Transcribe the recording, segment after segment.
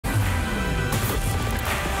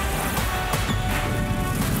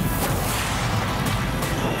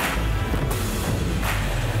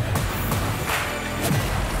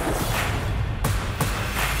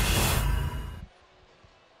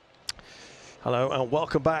Hello and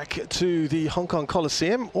welcome back to the Hong Kong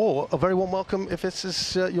Coliseum, or a very warm welcome if this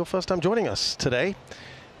is your first time joining us today.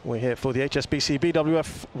 We're here for the HSBC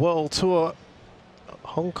BWF World Tour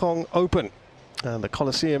Hong Kong Open, and the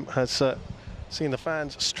Coliseum has seen the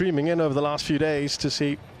fans streaming in over the last few days to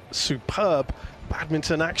see superb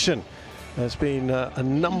badminton action. There's been a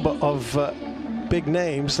number of big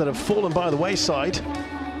names that have fallen by the wayside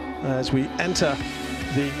as we enter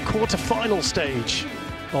the quarter-final stage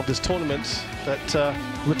of this tournament that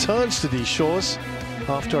returns to these shores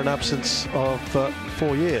after an absence of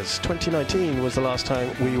 4 years. 2019 was the last time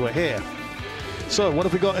we were here. So what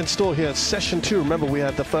have we got in store here? Session 2. Remember, we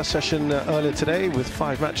had the first session earlier today with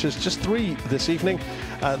 5 matches, just 3 this evening.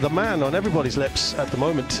 The man on everybody's lips at the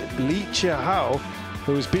moment, Chia Hao,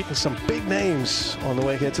 who has beaten some big names on the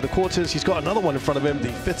way here to the quarters. He's got another one in front of him, the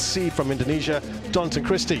 5th seed from Indonesia, Jonatan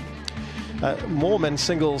Christie. More men's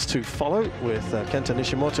singles to follow, with Kenta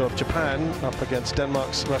Nishimoto of Japan up against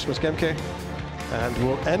Denmark's Rasmus Gemke. And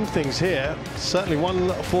we'll end things here. Certainly one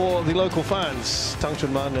for the local fans. Tang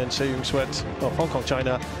Chunman and Se Yung Sweat of Hong Kong,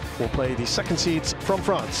 China will play the 2nd seeds from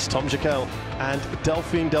France, Tom Jekyll and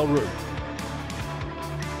Delphine Delroux.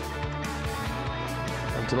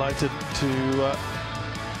 I'm delighted to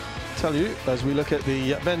tell you, as we look at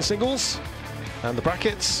the men's singles and the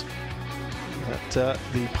brackets, that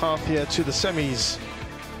the path here to the semis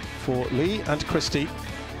for Lee and Christie,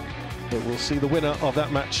 it will see the winner of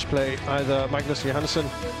that match play either Magnus Johansson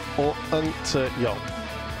or Ng Tze Yong,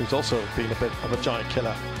 who's also been a bit of a giant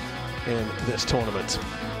killer in this tournament.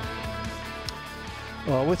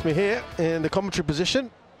 Well, with me here in the commentary position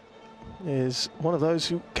is one of those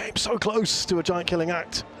who came so close to a giant killing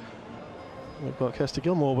act. We've got Kirsty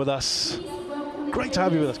Gilmore with us. Great to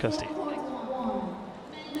have you with us, Kirsty.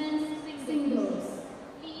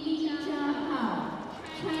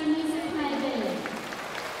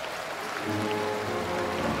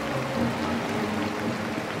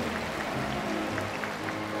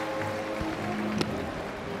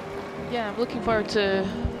 Yeah, I'm looking forward to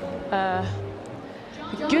a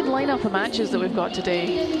good lineup of matches that we've got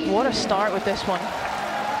today. What a start with this one.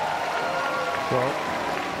 Well,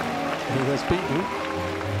 he has beaten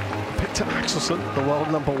Victor Axelsen, the world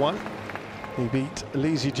 #1. He beat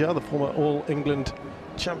Lee Zijia, the former All-England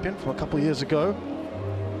champion from a couple of years ago.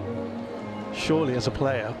 Surely, as a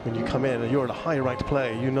player, when you come in and you're a high-ranked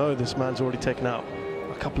player, you know this man's already taken out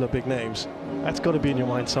a couple of big names. That's got to be in your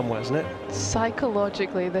mind somewhere, isn't it?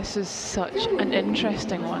 Psychologically, this is such an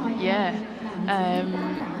interesting one. Yeah,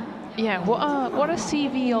 yeah. What a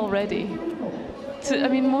CV already. I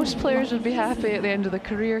mean, most players would be happy at the end of the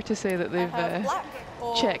career to say that they've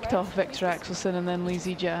checked off Victor Axelsen and then Lee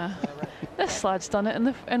Zijia. This lad's done it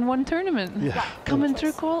in one tournament. Yeah. Coming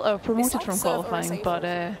through promoted from qualifying, but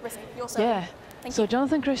yeah. So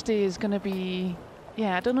Jonatan Christie is going to be.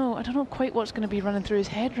 Yeah, I don't know quite what's going to be running through his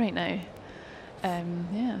head right now.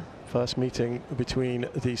 Yeah. First meeting between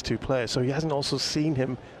these two players, so he hasn't also seen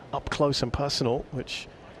him up close and personal, which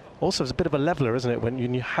also is a bit of a leveler, isn't it, when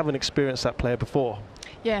you haven't experienced that player before?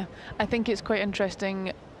 Yeah, I think it's quite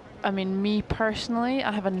interesting. I mean, me personally,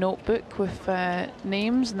 I have a notebook with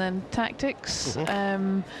names and then tactics.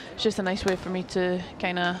 Mm-hmm. It's just a nice way for me to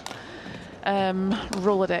kind of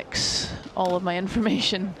Rolodex all of my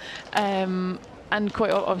information. And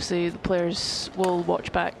quite obviously, the players will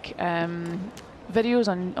watch back videos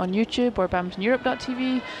on YouTube or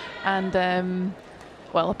badmintoneurope.tv, and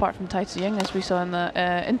well, apart from Tai Tzu Ying, as we saw in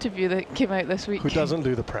the interview that came out this week, who doesn't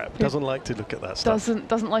do the prep, doesn't like to look at that stuff,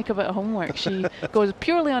 doesn't like a bit of homework. She goes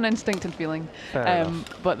purely on instinct and feeling.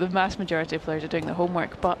 But the vast majority of players are doing the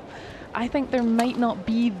homework. But I think there might not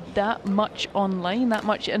be that much online, that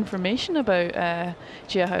much information about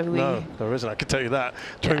Chia Hao Lee. No, there isn't. I can tell you that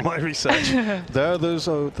during my research. Those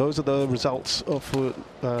are the results of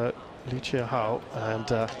Lee Chia Hao, and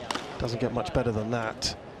doesn't get much better than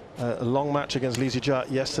that. A long match against Lee Zijia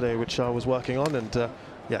yesterday, which I was working on, and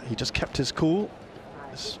yeah, he just kept his cool.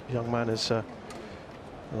 This young man is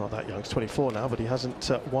not that young, he's 24 now, but he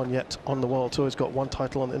hasn't won yet on the World Tour. He's got 1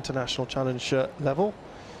 title on the international challenge level.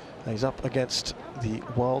 He's up against the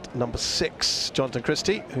world #6, Jonatan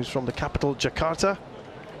Christie, who's from the capital, Jakarta,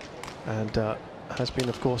 and has been,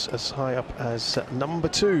 of course, as high up as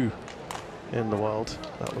 #2 in the world.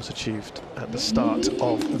 That was achieved at the start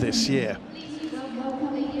of this year.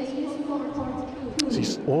 So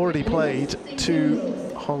he's already played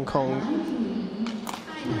 2 Hong Kong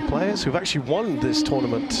players who've actually won this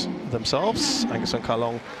tournament themselves, Angus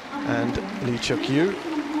Kalong and Lee Chuk-yu.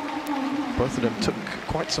 Both of them took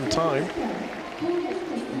quite some time.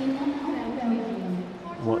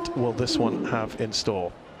 What will this one have in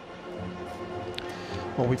store?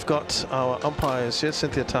 Well, we've got our umpires here,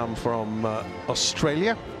 Cynthia Tam from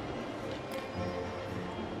Australia.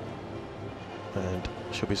 And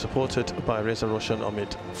she'll be supported by Reza Roshan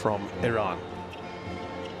Omid from Iran.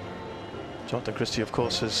 Jonatan Christie, of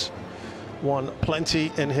course, has won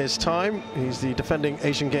plenty in his time. He's the defending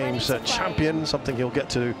Asian Games champion, something he'll get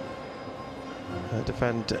to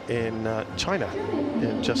defend in China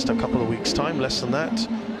in just a couple of weeks' time, less than that.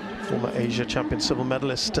 Former Asia champion silver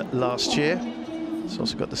medalist last year. He's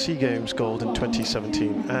also got the SEA Games gold in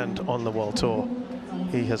 2017, and on the World Tour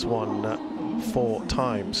he has won 4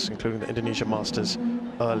 times, including the Indonesia Masters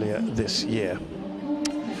earlier this year.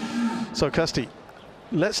 So, Kirsty,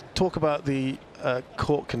 let's talk about the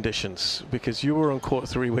court conditions, because you were on court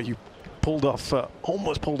 3 where you pulled off,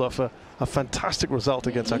 almost pulled off a fantastic result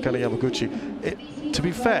against Akane Yamaguchi. To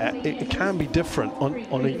be fair, it can be different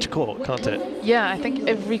on each court, can't it? Yeah, I think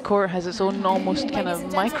every court has its own almost kind of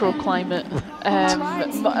microclimate,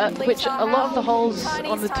 which a lot of the halls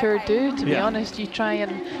on the tour do, to be honest. You try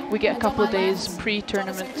and we get a couple of days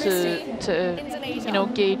pre-tournament to you know,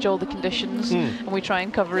 gauge all the conditions, and we try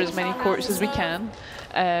and cover as many courts as we can.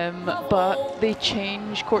 But they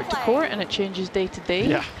change court to court, and it changes day to day.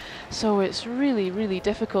 Yeah. So it's really, really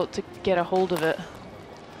difficult to get a hold of it.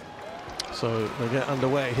 So they get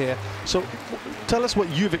underway here. So tell us what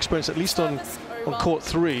you've experienced, at least on court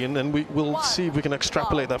 3, and then we'll see if we can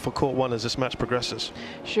extrapolate that for court 1 as this match progresses.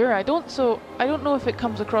 Sure. I don't know if it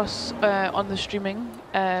comes across on the streaming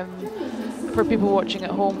for people watching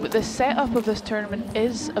at home, but the setup of this tournament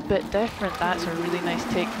is a bit different. That's a really nice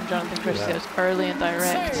take from Jonatan Christie. It's early and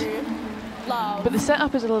direct. But the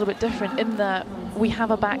setup is a little bit different in that we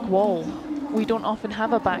have a back wall. We don't often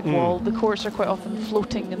have a back wall. The courts are quite often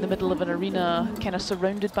floating in the middle of an arena, kind of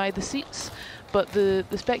surrounded by the seats. But the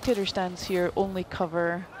spectator stands here only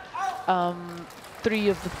cover 3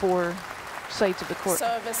 of the 4 sides of the court,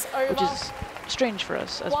 which is strange for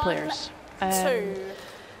us as players.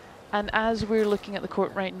 And as we're looking at the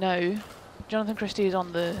court right now, Jonatan Christie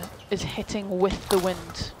is hitting with the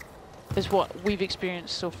wind, is what we've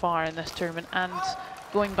experienced so far in this tournament. And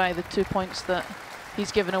going by the 2 points that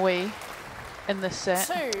he's given away in this set,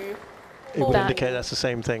 it would indicate that's the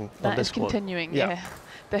same thing on this court. That is continuing, yeah,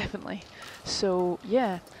 definitely. So,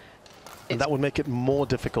 yeah. And that would make it more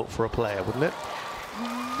difficult for a player, wouldn't it?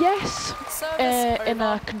 Yes, in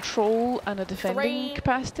a control and a defending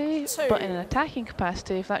capacity, but in an attacking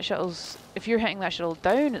capacity, if you're hitting that shuttle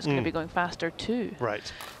down, it's going to be going faster too.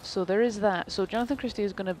 Right. So there is that. So Jonatan Christie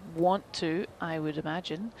is going to want to, I would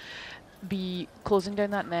imagine, be closing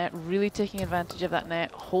down that net, really taking advantage of that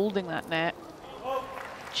net, holding that net.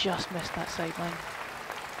 Just missed that sideline.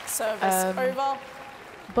 Service over.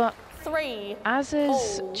 But 3. As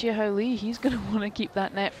is Chia Hao, he's going to want to keep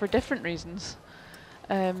that net for different reasons.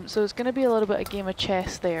 So it's going to be a little bit of a game of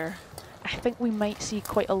chess there. I think we might see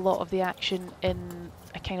quite a lot of the action in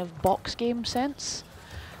a kind of box game sense,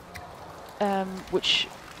 which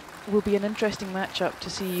will be an interesting matchup to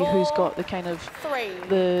see who's got the kind of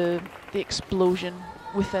the explosion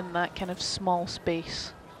within that kind of small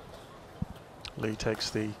space. Lee takes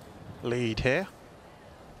the lead here.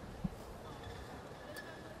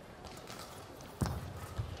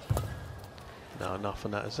 No, enough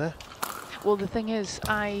on that, is there? Well, the thing is,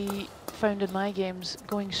 I found in my games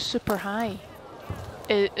going super high,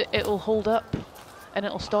 it'll hold up and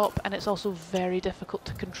it'll stop, and it's also very difficult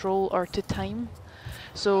to control or to time.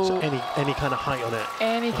 So any kind of height on it?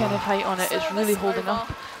 Any kind of height on it is really holding up.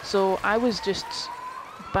 So I was just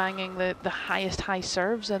banging the highest high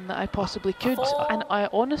serves in that I possibly could, and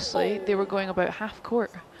honestly, they were going about half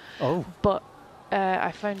court. Oh. But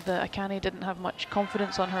I found that Akane didn't have much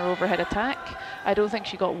confidence on her overhead attack. I don't think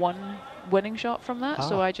she got one winning shot from that,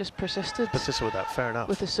 so I just persisted. Persisted with that, fair enough.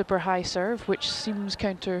 With a super high serve, which seems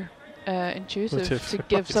counter-intuitive to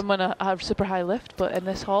give someone a super high lift, but in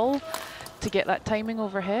this hall, to get that timing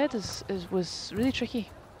overhead was really tricky.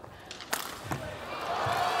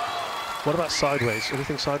 What about sideways?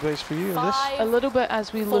 Anything sideways for you in this? A little bit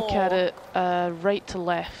as we look at it, right to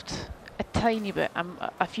left, a tiny bit,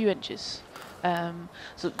 a few inches.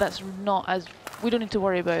 So that's not as, we don't need to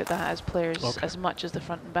worry about that as players as much as the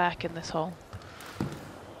front and back in this hall.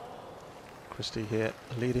 Christie here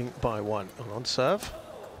leading by 1 on serve.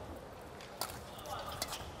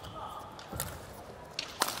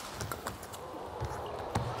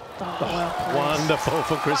 Well, wonderful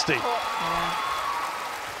for Christie. Yeah.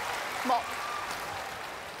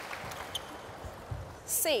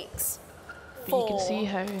 6. But you can see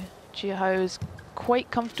how Chia Hao is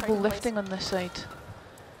quite comfortable lifting on this side.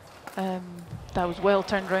 That was well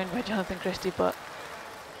turned around by Jonatan Christie, but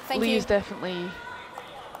Lee is definitely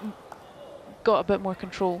got a bit more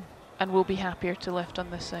control and will be happier to lift on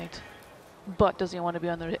this side. But does he want to be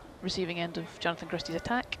on the receiving end of Jonatan Christie's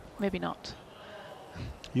attack? Maybe not.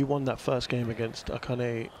 You won that first game against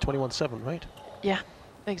Akane 21-7, right? Yeah,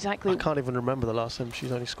 exactly. I can't even remember the last time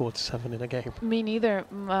she's only scored 7 in a game. Me neither.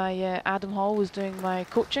 My Adam Hall was doing my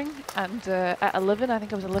coaching, and at 11, I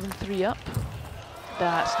think I was 11-3 up.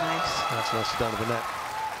 That's nice. That's nicely down to the net.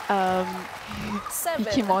 He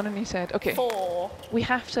came on and he said, okay, 4. we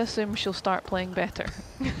have to assume she'll start playing better.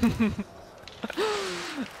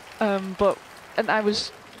 And I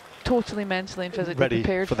was totally mentally and physically Ready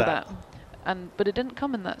prepared for that. But it didn't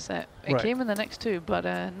come in that set. It Right. came in the next two, but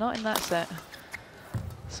not in that set.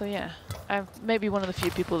 So yeah, I'm maybe one of the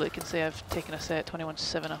few people that can say I've taken a set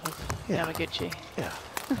 21-7 off of Yamaguchi. Yeah.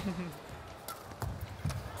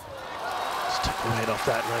 Just took the weight off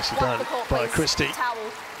that. Nicely Block done the court, by please. Christie. Towel.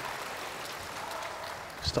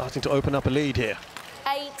 Starting to open up a lead here.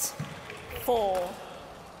 8-4.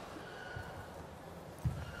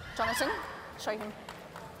 Jonatan, show him.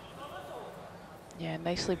 Yeah,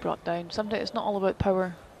 nicely brought down. Sometimes it's not all about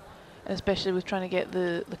power, especially with trying to get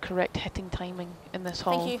the correct hitting timing in this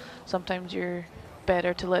hall. Thank you. Sometimes you're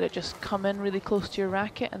better to let it just come in really close to your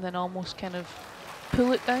racket and then almost kind of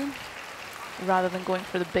pull it down, rather than going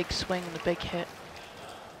for the big swing and the big hit.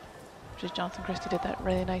 Which is Jonatan Christie did that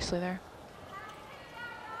really nicely there.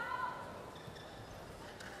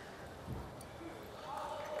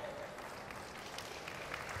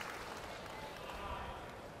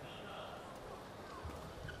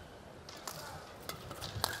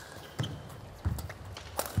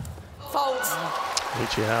 Fault.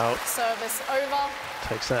 Chia Hao Service over.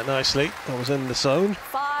 takes that nicely. That was in the zone.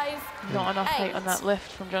 5. Not enough height on 8. that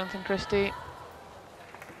lift from Jonatan Christie.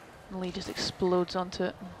 And Lee just explodes onto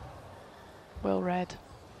it. Well read.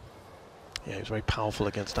 Yeah, he was very powerful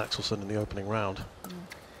against Axelson in the opening round.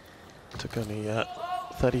 Took only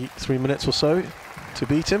 33 minutes or so to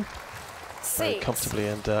beat him. Very 6. comfortably,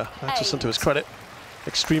 and Axelson, to his credit,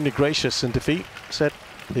 extremely gracious in defeat, said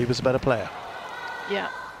he was a better player. Yeah,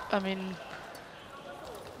 I mean,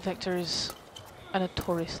 Victor is a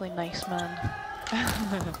notoriously nice man.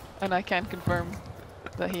 And I can confirm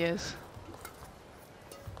that he is.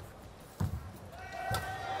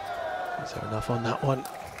 Is there enough on that one?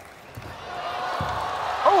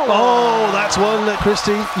 Oh, that's one that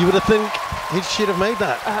Christie, you would have think he should have made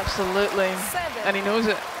that. Absolutely. 7. And he knows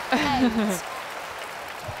it. 8.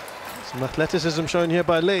 Some athleticism shown here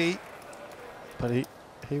by Lee, but he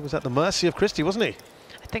was at the mercy of Christie, wasn't he?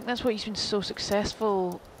 I think that's why he's been so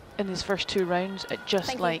successful in his first 2 rounds at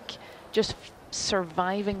just just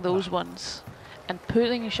surviving those ones and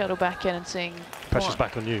putting your shadow back in and saying, Pressure's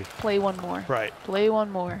back on you. Play one more. Right. Play one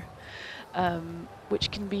more.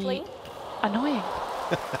 Which can be Play. annoying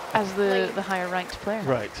as the higher ranked player.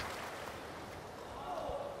 Right.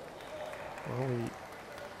 Well,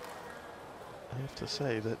 I have to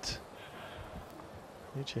say that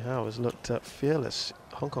Chia Hao has looked fearless.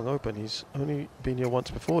 Hong Kong Open, he's only been here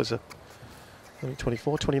once before. He's only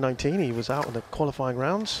 24, 2019. He was out in the qualifying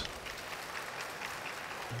rounds.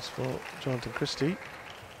 As for Jonatan Christie.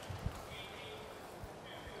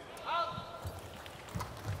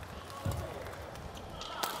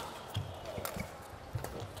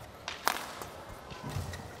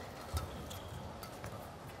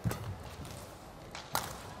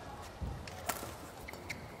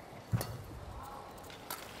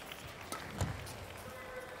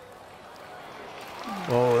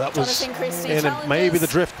 Oh, that was in, and maybe the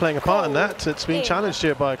drift playing a part in that. It's been challenged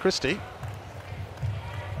here by Christie.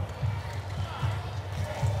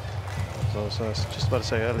 So I was just about to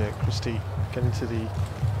say earlier, Christie getting to the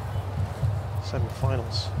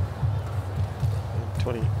semi-finals in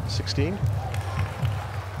 2016.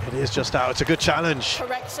 It is just out. It's a good challenge.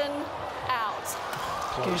 Correction. Out.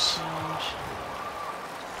 Close.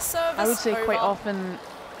 Service I would say over. quite often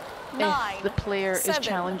 9, if the player 7. is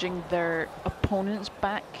challenging their opponent's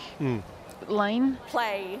back line,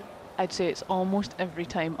 Play. I'd say it's almost every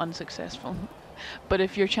time unsuccessful. But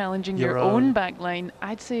if you're challenging Your your own back line,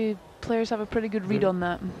 I'd say players have a pretty good read on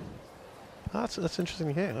that. That's interesting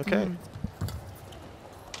to hear. Okay.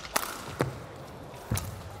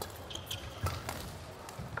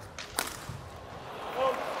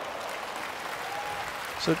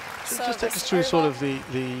 So just take us through sort of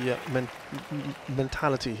the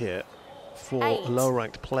mentality here for a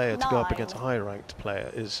low-ranked player to go up against a high-ranked player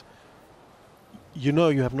is, you know,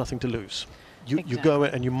 you have nothing to lose. You go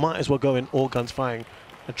in and you might as well go in all guns firing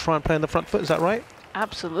and try and play on the front foot. Is that right?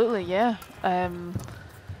 Absolutely, yeah.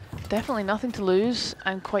 Definitely nothing to lose,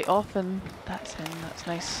 and quite often that's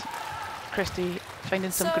nice. Christie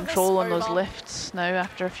finding some Service control on those over. lifts now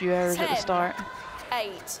after a few errors at the 10, start.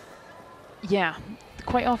 8. Yeah,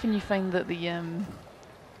 quite often you find that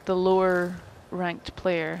the lower ranked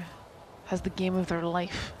player has the game of their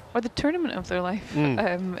life, or the tournament of their life,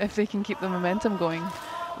 if they can keep the momentum going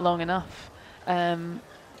long enough.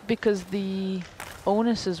 Because the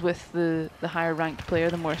onus is with the higher ranked player,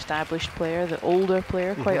 the more established player, the older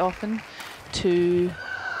player quite often, to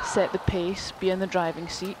set the pace, be in the driving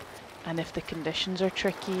seat, and if the conditions are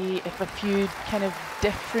tricky, if a few kind of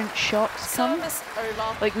different shots come, Service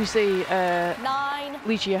over. like we say,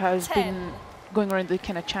 9. Chia Hao has 10. been going around the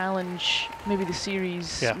kind of challenge, maybe the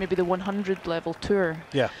series, Yeah. maybe the 100 level tour,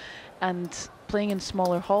 Yeah. and playing in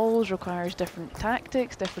smaller halls requires different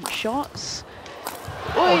tactics, different shots.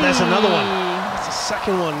 Oh, there's another one. Oi! That's the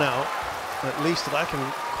second one now, at least that I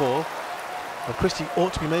can call. And Christie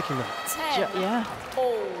ought to be making that. 10. Yeah,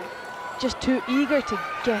 All. just too eager to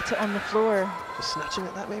get it on the floor. Just snatching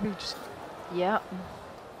at that, maybe. Just Yeah.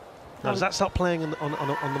 now, does that start playing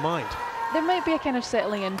on the mind? There might be a kind of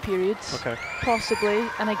settling in period, Okay. possibly,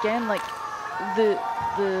 and again, like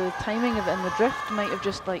the timing of it and the drift might have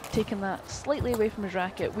just like taken that slightly away from his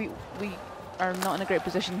racket. We are not in a great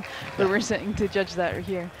position where we're sitting to judge that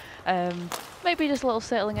here. Maybe just a little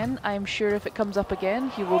settling in. I'm sure if it comes up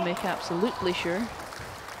again, he will make absolutely sure.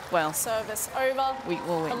 Well, Service over. we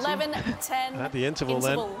will wait. and see. 11, 10. At the interval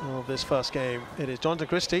then of this first game, it is Jonatan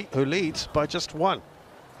Christie who leads by just 1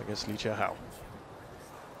 against Chia Hao.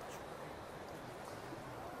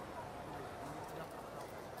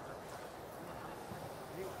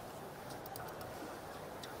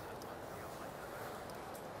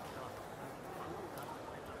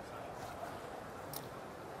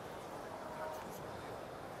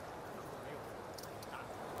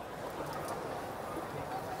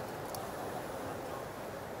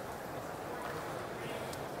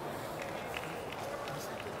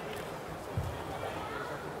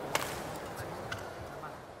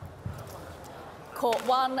 Court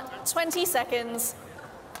 1, 20 seconds.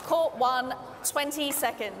 Court 1, 20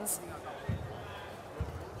 seconds.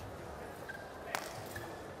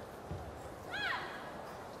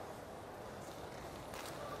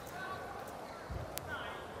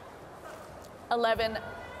 (11,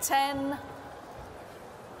 10).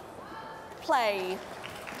 Play.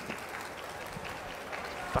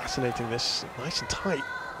 Fascinating, this nice and tight,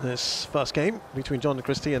 this first game between Jonatan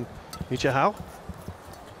Christie and Chia Hao.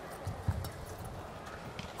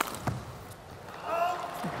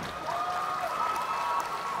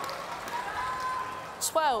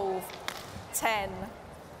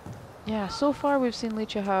 Yeah, so far we've seen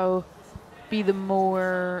Chia Hao be the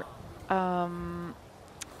more not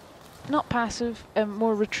passive,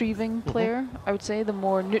 more retrieving player, I would say, the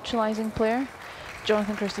more neutralizing player.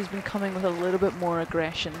 Jonatan Christie's been coming with a little bit more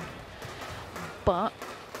aggression, but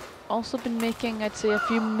also been making, I'd say, a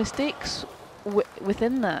few mistakes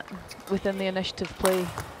within the initiative play.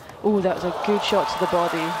 Oh, that was a good shot to the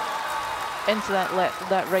body, into that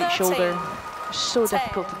right 13, shoulder. So 10.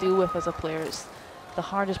 difficult to deal with as a player. It's the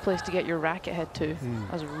hardest place to get your racket head to.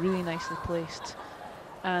 That was really nicely placed,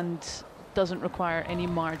 and doesn't require any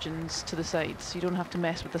margins to the sides. You don't have to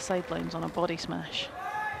mess with the sidelines on a body smash.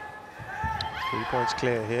 3 points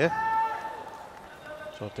clear here.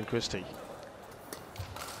 Jonatan Christie.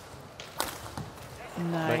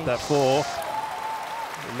 Nice. Make that 4.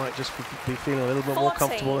 He might just be feeling a little bit more 14,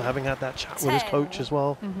 comfortable, having had that chat with his 10. coach as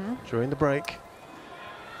well during the break.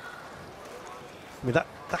 I mean,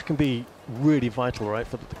 that can be really vital, right,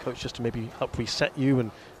 for the coach just to maybe help reset you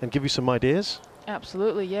and give you some ideas.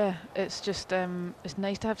 Absolutely, yeah. It's just it's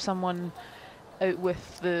nice to have someone out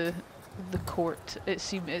with the court.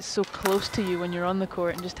 It's so close to you when you're on the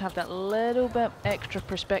court, and just have that little bit extra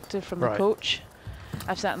perspective from the coach.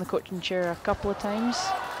 I've sat in the coaching chair a couple of times,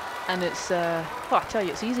 and it's well, I tell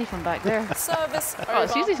you, it's easy from back there. Service over. Oh,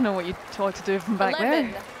 it's easy to know what you taught to do from back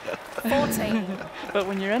 11, there. 14. But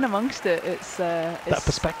when you're in amongst it, it's That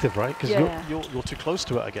perspective, right? Because yeah. you're too close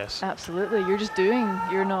to it, I guess. Absolutely, you're just doing.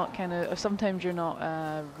 You're not kind of. Sometimes you're not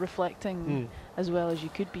reflecting as well as you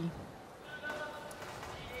could be.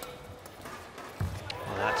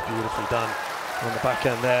 Well, that's beautifully done on the back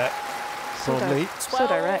end there. So, so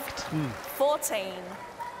direct. 14.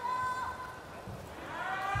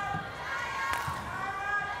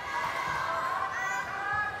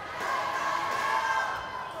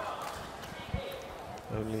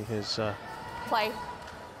 Only his Play.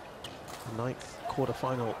 9th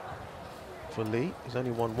quarterfinal for Lee. He's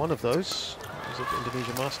only won one of those. He was at the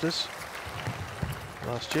Indonesia Masters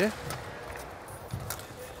last year.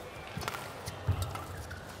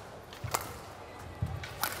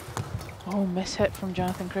 Oh, miss hit from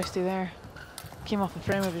Jonatan Christie there. Came off the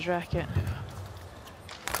frame of his racket.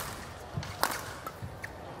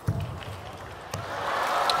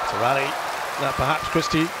 It's a rally that perhaps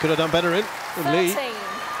Christie could have done better in. And Lee 13.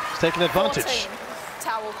 has taken advantage. 14.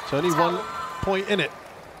 Towel. It's only Towel. 1 point in it.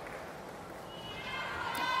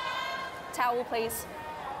 Towel, please.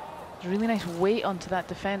 Really nice weight onto that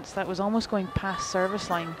defence. That was almost going past service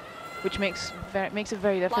line, which makes it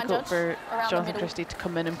very difficult judge, for around the Jonathan middle. Christie to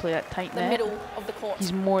come in and play that tight The net. middle of the court.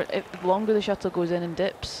 He's more, the longer the shuttle goes in and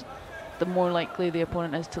dips, the more likely the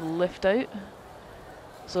opponent is to lift out.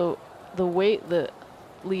 So the weight that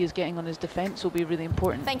Lee is getting on his defence will be really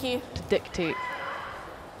important. Thank you. To dictate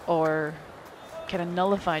or kind of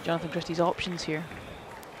nullify Jonathan Christie's options here.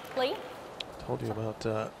 Lee. Told you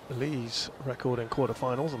about Lee's record in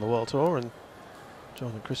quarterfinals on the World Tour, and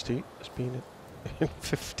Jonathan Christie has been in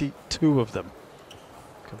 52 of them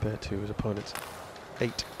compared to his opponent's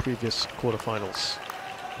 8 previous quarterfinals.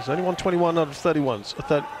 He's only won 21 out of 31,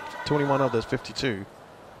 21 others, 52.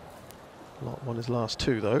 Not won his last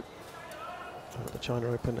 2 though, the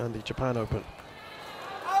China Open and the Japan Open.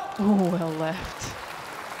 Oh, well left.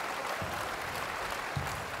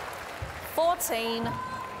 14.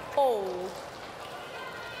 All.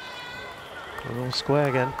 We're all square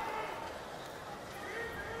again.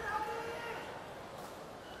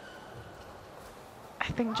 I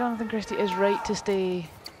think Jonathan Christie is right to stay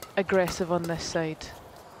aggressive on this side.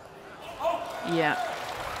 Yeah.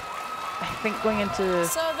 I think going into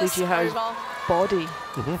Service Chia Hao's over. body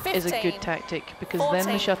is a 15. good tactic, because then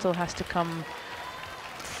 14. the shuttle has to come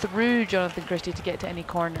through Jonathan Christie to get to any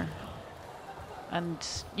corner. And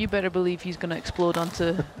you better believe he's going to explode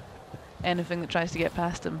onto anything that tries to get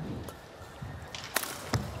past him.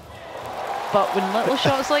 But when little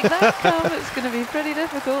shots like that come, it's going to be pretty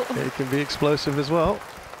difficult. It can be explosive as well.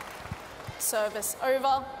 Service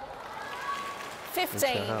over. 15.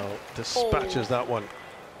 Chia Hao dispatches that one.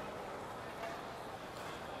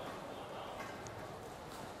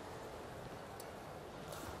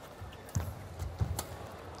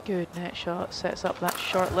 Good net shot, sets up that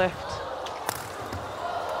short left.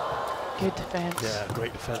 Good defence. Yeah,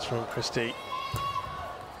 great defence from Christie.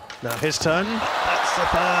 Now his turn. That's the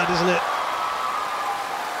third, isn't it?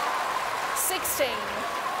 16.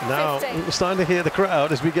 Now 15. we're starting to hear the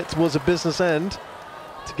crowd as we get towards the business end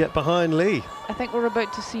to get behind Lee. I think we're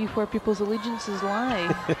about to see where people's allegiances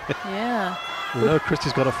lie. Yeah. We know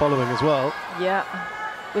Christie's got a following as well. Yeah.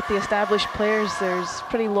 With the established players, there's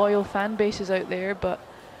pretty loyal fan bases out there, but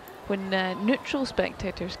when neutral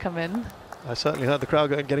spectators come in... I certainly heard the crowd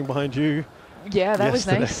getting behind you. Yeah, that was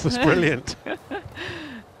yesterday. nice. It was brilliant. That's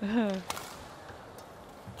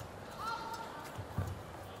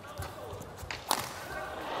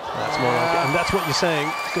more like it. And that's what you're saying.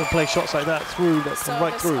 It's going to play shots like that through, that come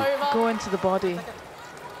right Service through. over. Go into the body. Yeah,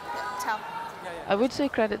 towel. I would say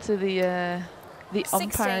credit to the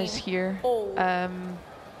umpires 16 here. all.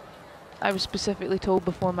 I was specifically told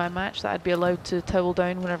before my match that I'd be allowed to towel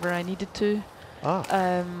down whenever I needed to.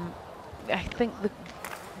 Ah. I think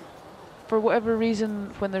for whatever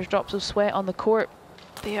reason, when there's drops of sweat on the court,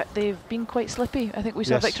 they've been quite slippy. I think we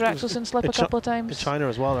saw Yes, Victor it was Axelsen slip a in couple of times. In China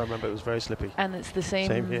as well, I remember it was very slippy. And it's the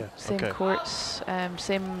same here, okay. courts,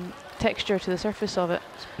 same texture to the surface of it.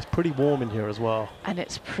 It's pretty warm in here as well. And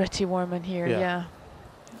it's pretty warm in here, Yeah. yeah.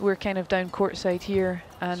 We're kind of down courtside here.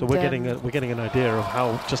 And So we're getting an idea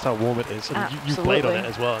of just how warm it is. And you played on it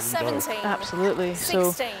as well. And you know. 17. Absolutely.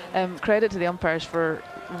 16. So credit to the umpires for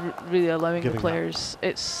really allowing Giving the players.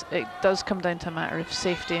 It does come down to a matter of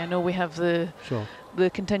safety. I know we have the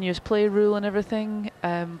continuous play rule and everything,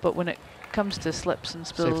 but when it comes to slips and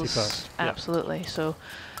spills, Safety first, yeah. absolutely. So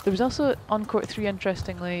there was also on court 3,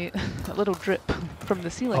 interestingly, a little drip from the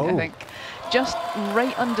ceiling, I think, just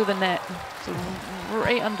right under the net. So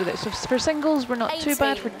right under it. So for singles, we're not too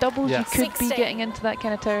bad. For doubles, Yeah. you could 16. be getting into that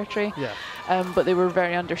kind of territory. Yeah. But they were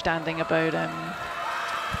very understanding about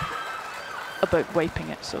wiping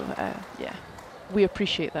it. So yeah, we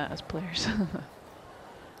appreciate that as players.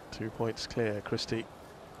 2 points clear, Christie.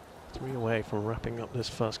 3 away from wrapping up this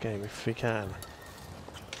first game if he can.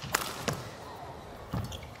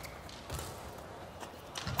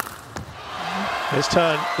 His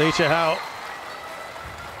turn, Chia Hao.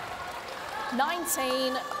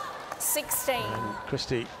 19. 16. And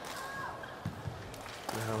Christie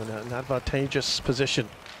now in an advantageous position.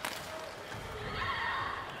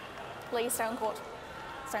 Please stay on court.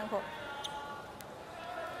 Stay on court.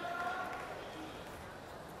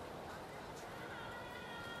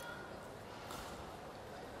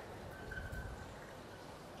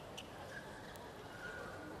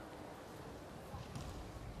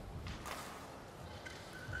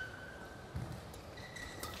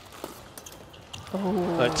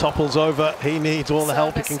 It topples over. He needs all the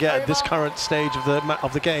help he Service can get at this over. current stage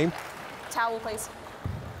of the game. Towel, please.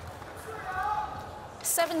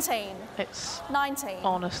 17. It's 19.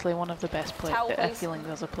 honestly one of the best Towel, please. feelings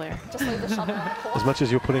as a player. Just leave the shuttle on the court. As much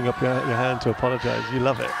as you're putting up your hand to apologise, you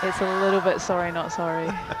love it. It's a little bit sorry, not sorry.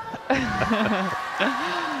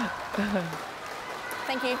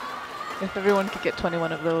 Thank you. If everyone could get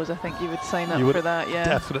 21 of those, I think you would sign up You would for that, yeah.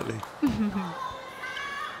 Definitely. A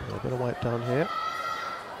little bit of wipe down here.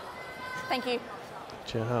 Thank you.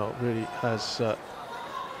 Chia Hao really has to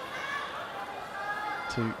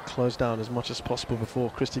close down as much as possible before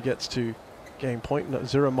Christie gets to game point. No,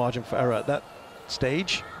 zero margin for error at that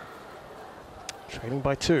stage. Trailing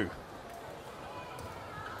by 2.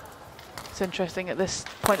 It's interesting at this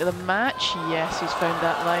point of the match. Yes, he's found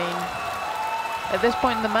that line. At this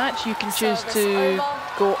point in the match, you can choose Service to over.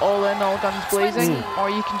 go all in, all guns blazing, 20. or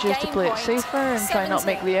you can choose to Game play it point. safer and try not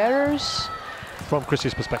make 17. the errors. From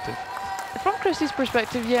Christie's perspective. From Christie's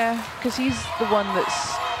perspective, yeah, because he's the one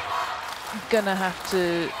that's gonna have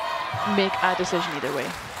to make a decision either way.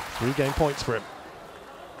 3 game points for him.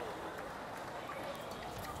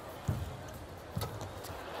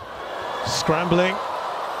 Scrambling.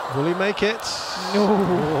 Will he make it? No.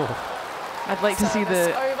 Oh. I'd like to see Service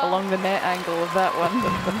the over. along the net angle of that one.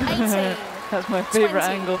 18. That's my favourite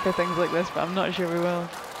 20. angle for things like this, but I'm not sure we will.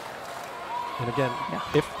 And again, Yeah.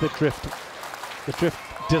 if the drift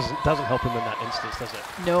doesn't help him in that instance, does it?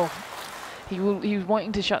 No. He was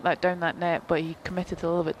wanting to shut that down, that net, but he committed a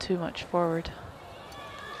little bit too much forward.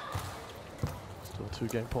 Still 2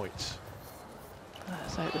 game points.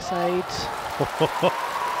 That's out the side.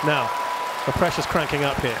 Now, the pressure's cranking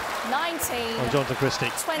up here 19. on Jonatan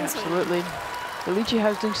Christie. 20. Absolutely. But Chia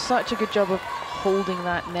Hao's doing such a good job of holding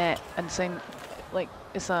that net and saying, like,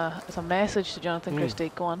 it's a message to Jonatan Christie.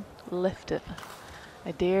 Go on, lift it.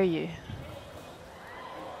 I dare you.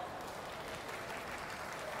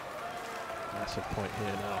 Massive point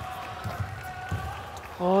here now.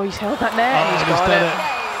 Oh, he's held that net. Oh, He's he's got done it. it.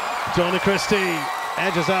 Jonatan Christie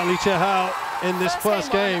edges out Chia Hao in this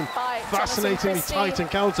first game. won by Fascinatingly Jonatan tight Christie,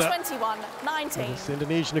 encounter. 21-19. It's the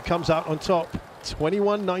Indonesian who comes out on top,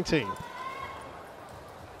 21-19.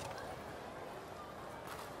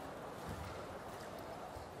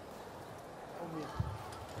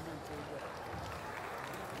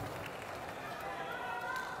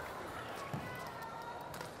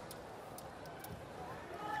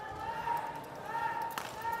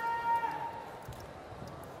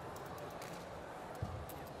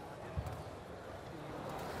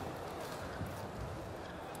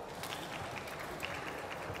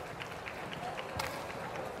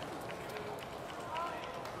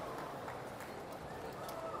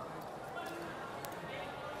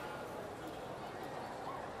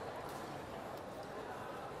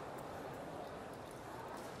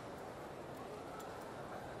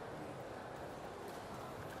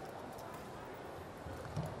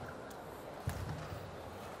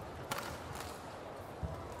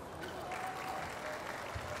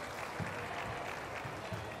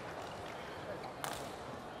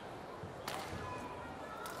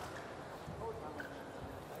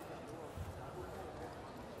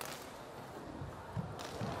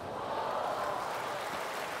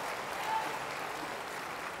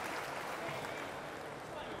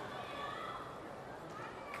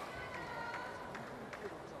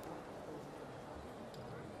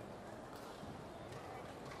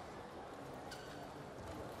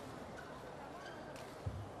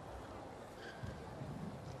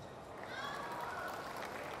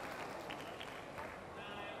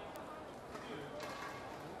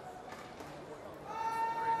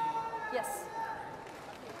 Yes.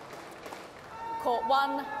 Court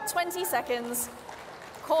 1, 20 seconds.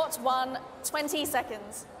 Court 1, 20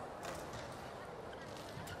 seconds.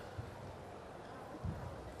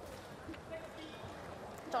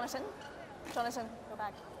 Jonatan, go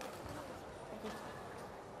back. Thank you.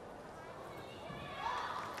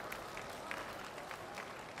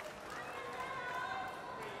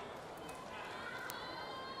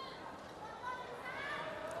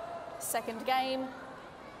 Second game.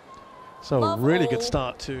 So Love really all. good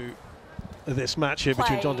start to this match here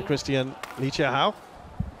between Play. Jonatan Christie and Chia Hao.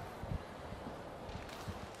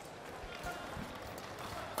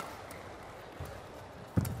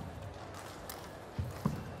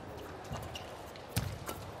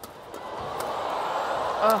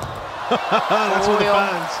 That's what the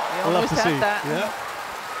fans we love to almost see. had that. Yeah.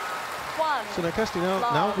 One. So now, Kirsty,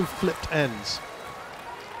 now we've flipped ends,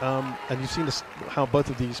 and you've seen this, how both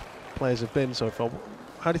of these players have been so far.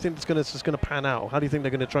 How do you think this is going to pan out? How do you think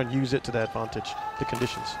they're going to try and use it to their advantage, the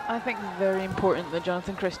conditions? I think very important that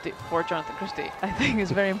Jonatan Christie, I think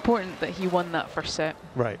it's very important that he won that first set.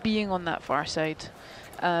 Right. Being on that far side,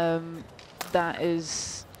 that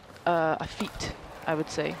is a feat, I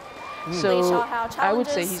would say. So I would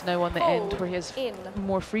say he's now on the end where he has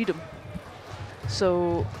more freedom.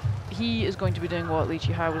 So he is going to be doing what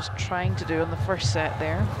Chia Hao was trying to do on the first set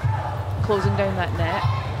there, closing down that net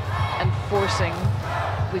and forcing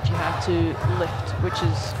Chia Hao to lift, which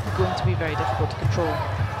is going to be very difficult to control.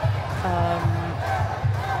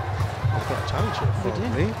 We've got a challenge here from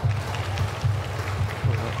Lee.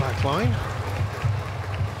 Back line.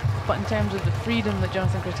 But in terms of the freedom that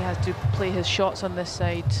Jonatan Christie has to play his shots on this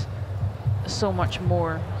side, so much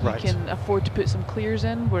more. Right. He can afford to put some clears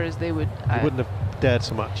in, whereas they would. He wouldn't have dared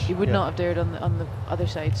so much. He would not have dared on the other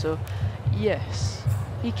side. So, yes,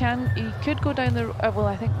 he can. He could go down the. Well,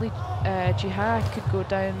 I think Chia Hao could go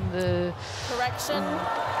down the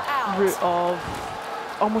route of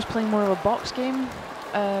almost playing more of a box game,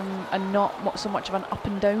 and not so much of an up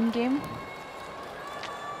and down game.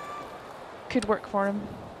 Could work for him.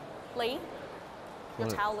 Lee, your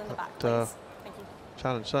towel in the back, please. Thank you.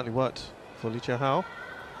 Challenge certainly worked for Chia Hao.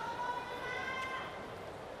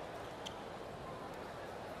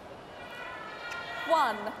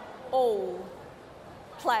 One, all,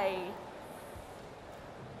 play.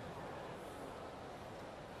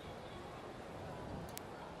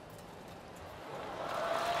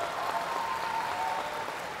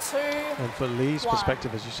 And for Lee's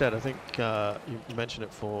perspective, as you said, I think you mentioned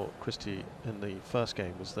it for Christie in the first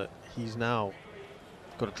game, was that he's now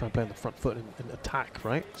got to try and play on the front foot and attack,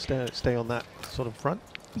 right? Stay on that sort of front.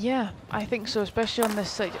 Yeah, I think so, especially on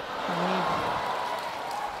this side.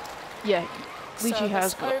 Yeah, Chia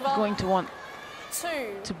Hao's going to want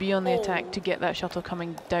to be on the attack to get that shuttle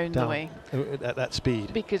coming down the way at that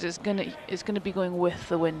speed, because it's gonna be going with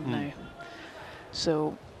the wind now.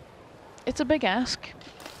 So it's a big ask.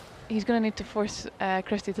 He's going to need to force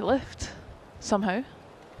Christie to lift somehow.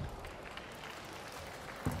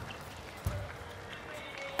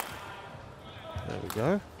 There we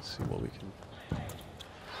go. Let's see what we can.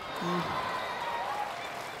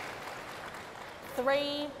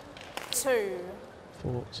 3-2.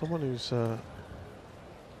 For someone who's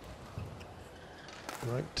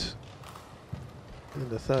ranked in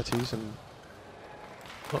the 30s and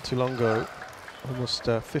not too long ago, almost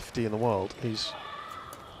 50 in the world, he's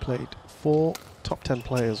played 4 top 10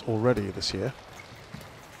 players already this year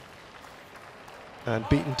and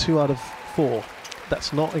beaten 2 out of 4.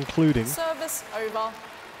 That's not including Service over.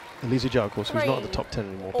 Li Zijia, of course, who's not at the top 10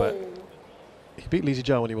 anymore, but he beat Li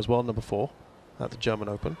Zijia when he was world number 4 at the German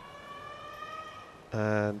Open,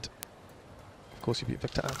 and of course he beat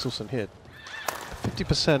Victor Axelsen here.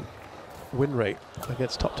 50% win rate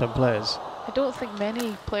against top 10 players. I don't think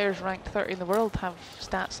many players ranked 30 in the world have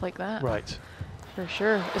stats like that. Right. For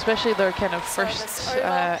sure, especially their kind of first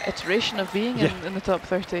iteration of being in the top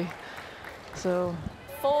 30. So,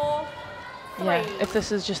 4-3. yeah, if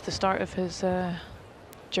this is just the start of his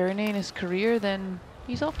journey in his career, then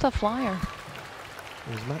he's off to a flyer.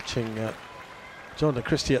 He's matching Jonatan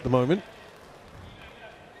Christie at the moment.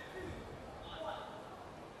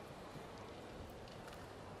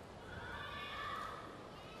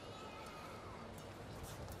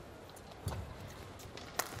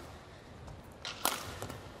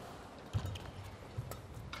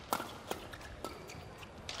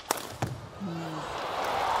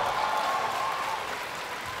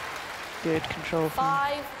 Good control from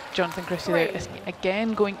Jonatan Christie there.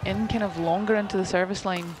 Again, going in kind of longer into the service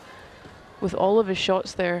line with all of his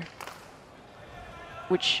shots there,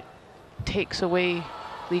 which takes away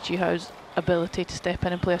Chia Hao's ability to step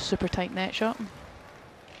in and play a super tight net shot.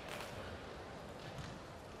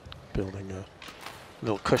 Building a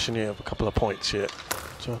little cushion here of a couple of points here,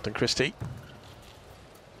 Jonatan Christie.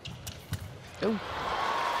 Oh.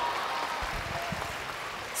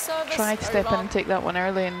 Tried to step in and take that one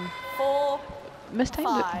early and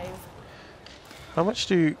mistimed it. How much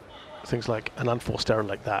do things like an unforced error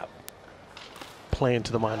like that play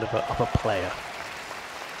into the mind of a player?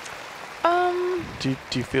 Do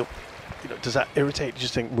you feel, does that irritate? Do you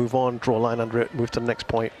just think move on, draw a line under it, move to the next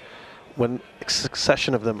point when a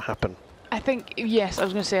succession of them happen? I think, yes, I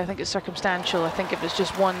was going to say, I think it's circumstantial. I think if it's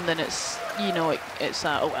just one, then it's, it's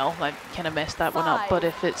oh well, I kind of messed that one up. But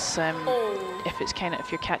if it's kind of,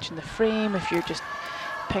 if you're catching the frame, if you're just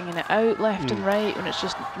pinging it out left and right, and it's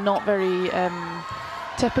just not very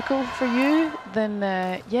typical for you, then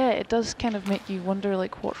yeah, it does kind of make you wonder,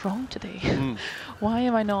 like, what's wrong today? Why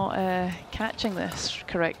am I not catching this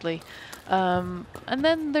correctly? And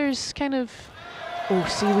then there's kind of Oh,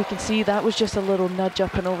 see, we can see that was just a little nudge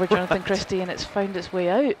up and over Jonatan Christie, and it's found its way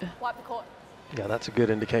out. Wipe the court. Yeah, that's a good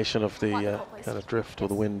indication of the kind of drift or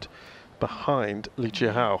the wind behind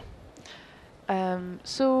Chia Hao.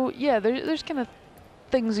 So yeah, there's kind of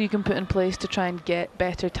things you can put in place to try and get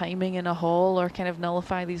better timing in a hole or kind of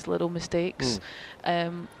nullify these little mistakes.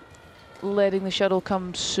 Letting the shuttle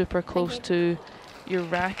come super close to your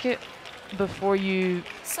racket before you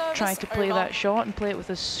try to play that shot, and play it with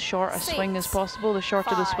as short a swing as possible. The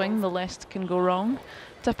shorter the swing, the less can go wrong,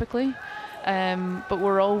 typically. But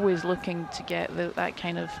we're always looking to get that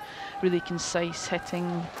kind of really concise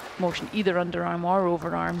hitting motion, either underarm or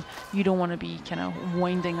overarm. You don't want to be kind of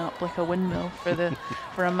winding up like a windmill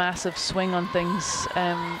for a massive swing on things,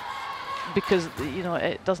 because you know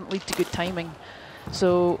it doesn't lead to good timing.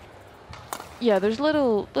 So yeah, there's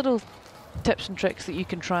little tips and tricks that you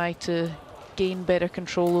can try to gain better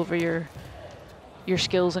control over your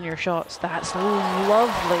skills and your shots. That's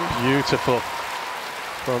lovely. Beautiful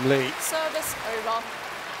from Lee. Service over.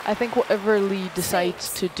 I think whatever Lee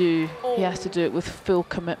decides to do, he has to do it with full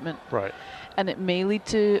commitment. Right. And it may lead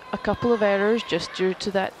to a couple of errors just due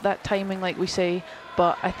to that timing, like we say.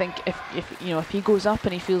 But I think if he goes up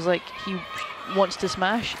and he feels like he wants to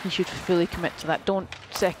smash, he should fully commit to that. Don't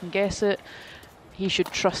second guess it. He should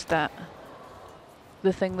trust that.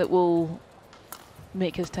 The thing that will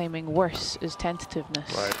make his timing worse is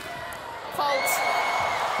tentativeness. Right. Fault.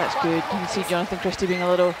 That's good. You can see Jonatan Christie being a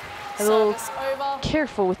little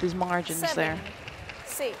careful with his margins there.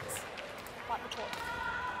 7-6. Wipe the court.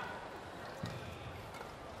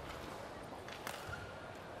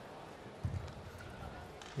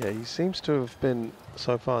 Yeah, he seems to have been,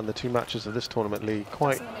 so far in the 2 matches of this tournament, Lee,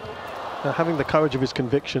 quite having the courage of his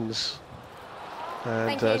convictions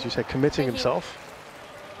and, as you say, committing himself.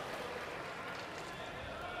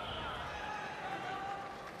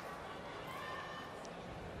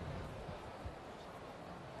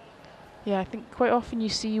 Yeah, I think quite often you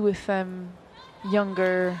see with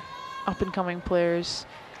younger, up-and-coming players,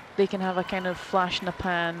 they can have a kind of flash in the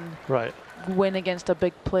pan, win against a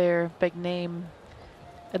big player, big name,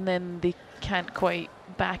 and then they can't quite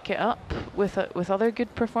back it up with other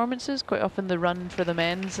good performances. Quite often the run for the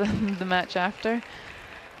men's and the match after.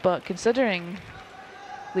 But considering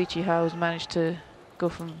Chia Hao has managed to go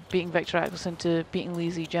from beating Victor Axelsen to beating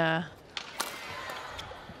Lee Zijia,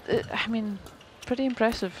 I mean, pretty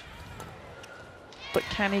impressive. But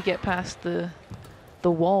can he get past the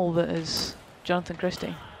wall that is Jonatan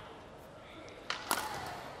Christie?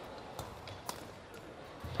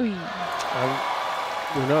 We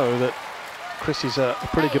know that Christie's a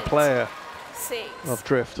pretty good player of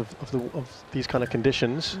drift, of these kind of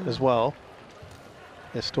conditions as well.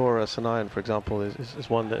 Estora Sanayan, for example, is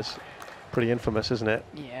one that's pretty infamous, isn't it?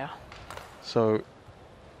 Yeah. So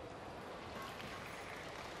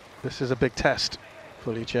this is a big test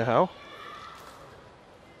for Chia Hao.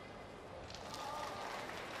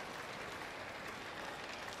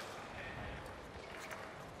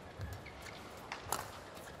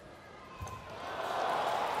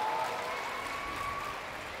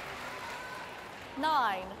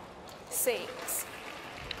 Nine, 6.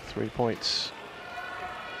 3 points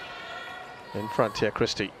in front here,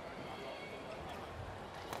 Christie.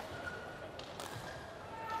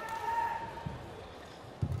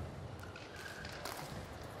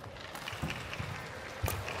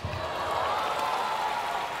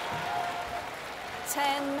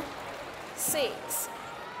 Ten, 6.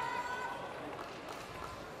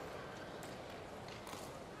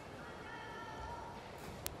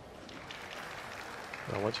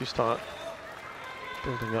 Now, once you start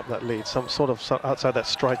building up that lead, some sort of outside that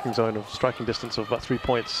striking zone of striking distance of about 3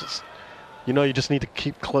 points, you know, you just need to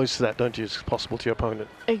keep close to that, don't you, as possible to your opponent.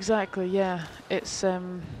 Exactly. Yeah. It's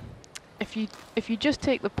if you just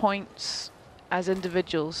take the points as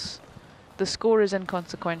individuals, the score is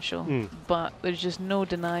inconsequential. But there's just no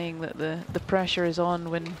denying that the pressure is on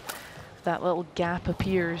when that little gap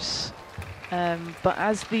appears. But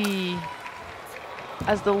as the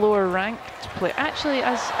lower ranked player, actually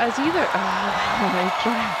as either,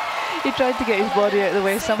 he tried to get his body out of the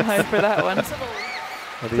way somehow for that one.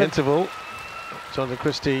 At the interval, Jonatan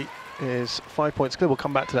Christie is 5 points clear. We'll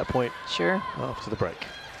come back to that point after the break.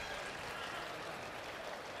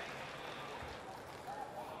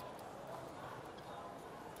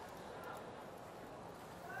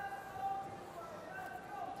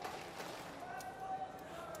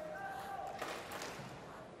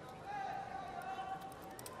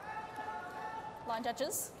 Line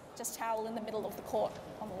judges, just towel in the middle of the court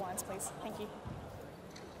on the lines, please. Thank you.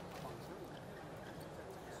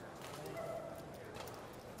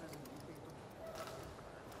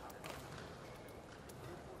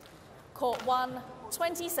 Court 1,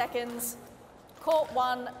 20 seconds. Court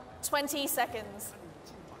 1, 20 seconds.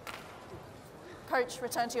 Coach,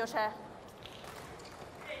 return to your chair.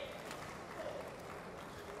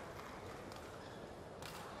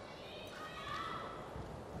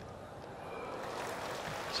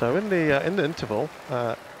 So in the interval,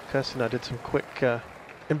 Kirsty and I did some quick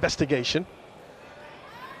investigation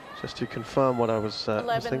just to confirm what I was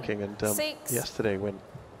thinking. And yesterday, when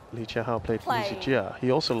Chia Hao played for Jia,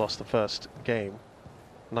 he also lost the first game,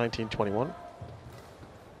 19-21.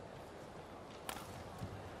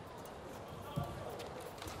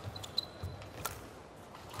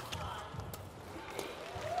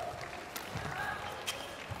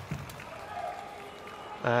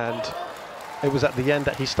 And it was at the end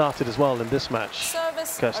that he started as well in this match,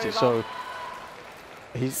 Kirsty. So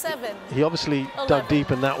he obviously dug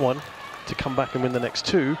deep in that one to come back and win the next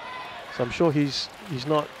two. So I'm sure he's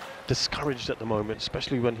not discouraged at the moment,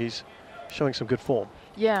 especially when he's showing some good form.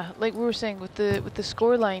 Yeah, like we were saying with the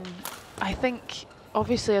scoreline, I think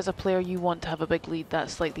obviously as a player you want to have a big lead.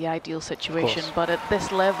 That's like the ideal situation. But at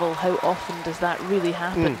this level, how often does that really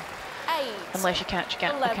happen? Unless you catch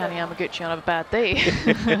Akane Yamaguchi on a bad day.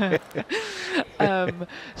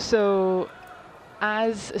 So,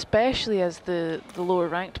 especially as the lower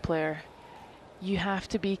ranked player, you have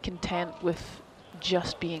to be content with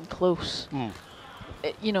just being close.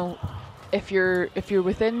 You know, if you're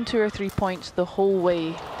within 2 or 3 points the whole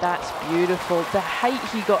way, that's beautiful. The height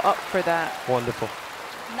he got up for that. Wonderful.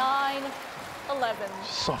 9-11.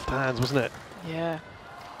 Soft hands, wasn't it? Yeah.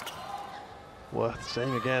 Worth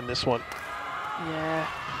saying again, this one. Yeah.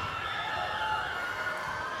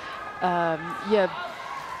 Yeah.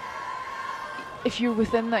 If you're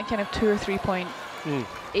within that kind of 2 or 3 point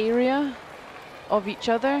area of each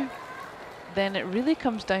other, then it really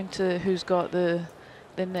comes down to who's got the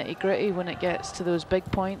nitty gritty when it gets to those big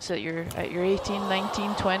points at your 18,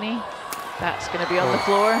 19, 20. That's going to be on the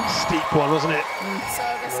floor. Steep one, wasn't it?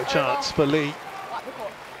 No chance for Lee.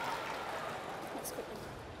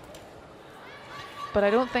 But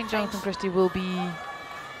I don't think Jonatan Christie will be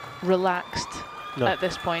relaxed at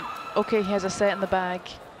this point. Okay, he has a set in the bag,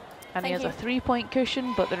 and he has a 3-point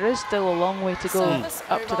cushion, but there is still a long way to go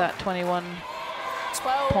up to that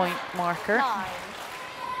 21-point marker.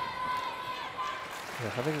 Yeah,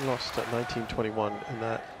 having lost at 19-21 in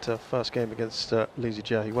that first game against Lee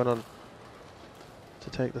Jia, he went on to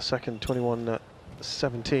take the second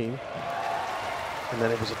 21-17, and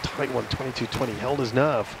then it was a tight one, 22-20. Held his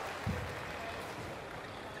nerve.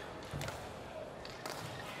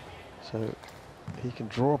 So he can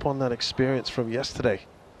draw upon that experience from yesterday.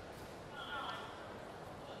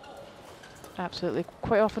 Absolutely.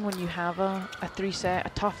 Quite often when you have a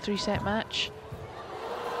tough three-set match.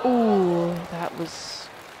 Ooh, that was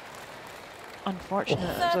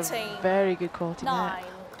unfortunate. That was a very good quality net.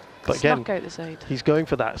 But again, out the side. He's going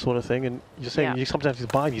for that sort of thing, and you're saying you sometimes have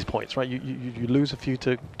to buy these points, right? You lose a few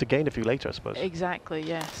to gain a few later, I suppose. Exactly,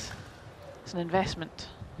 yes. It's an investment.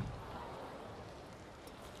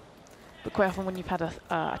 But quite often when you've had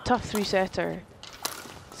a tough three-setter,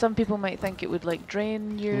 some people might think it would like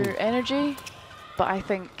drain your energy, but I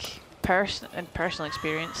think in personal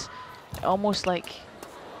experience, almost like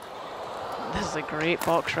this is a great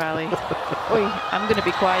box rally. Oi, I'm going to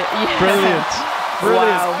be quiet. Yeah. Brilliant,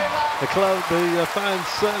 brilliant. Wow. The fans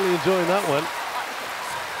certainly enjoying that one.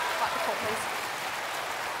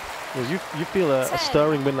 Well, you feel a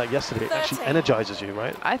stirring win like yesterday actually energizes you,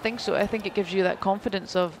 right? I think so. I think it gives you that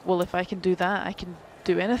confidence of, well, if I can do that, I can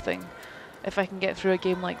do anything. If I can get through a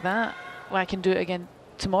game like that, well, I can do it again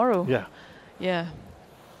tomorrow. Yeah. Yeah.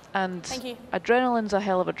 And adrenaline's a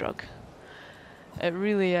hell of a drug. It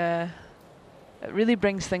really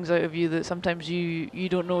brings things out of you that sometimes you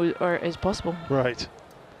don't know or is possible. Right.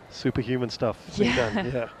 Superhuman stuff. Yeah.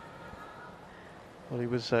 Yeah. Well, he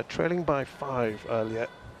was trailing by 5 earlier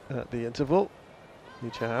at the interval.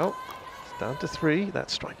 Chia Hao. It's down to 3. That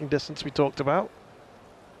striking distance we talked about.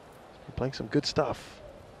 He's been playing some good stuff.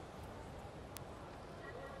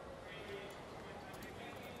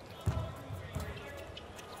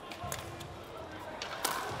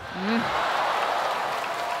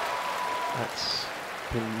 That's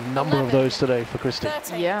been a number of those today for Christie.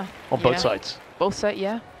 Yeah. On both sides. Both sides,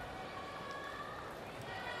 yeah.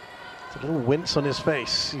 It's a little wince on his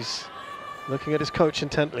face. He's looking at his coach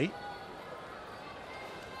intently.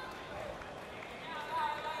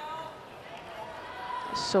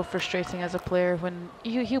 It's so frustrating as a player when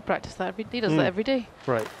he'll practice that. He does that every day.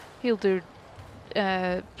 Right. He'll do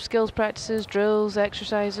skills practices, drills,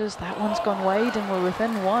 exercises. That one's gone wide and we're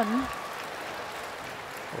within 1.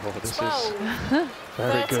 Oh, this is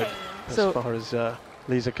very good as far as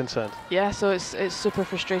Lee's are concerned. Yeah, so it's super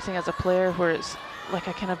frustrating as a player where it's like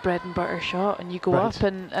a kind of bread and butter shot, and you go up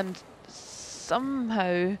and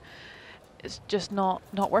somehow it's just not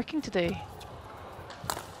working today.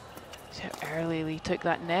 See how early Lee took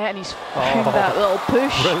that net, and he's found that little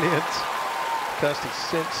push. Brilliant. Kirsty,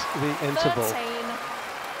 since the interval,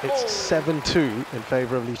 it's 7-2 in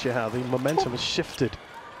favour of Chia Hao. The momentum has shifted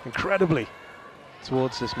incredibly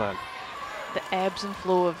towards this man. The ebbs and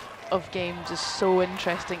flow of games is so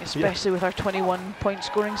interesting, especially with our 21-point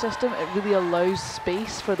scoring system. It really allows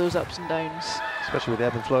space for those ups and downs. Especially with the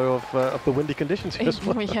ebb and flow of the windy conditions here as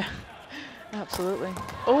well. Yeah, absolutely.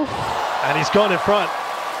 Oh! And he's gone in front.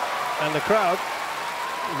 And the crowd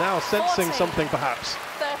now sensing 14, something perhaps.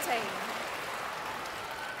 13.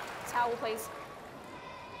 Towel, please.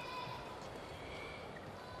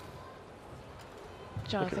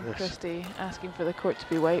 Jonatan Christie asking for the court to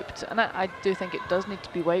be wiped, and I do think it does need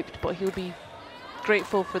to be wiped, but he'll be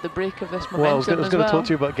grateful for the break of this momentum. Well, I was going to talk to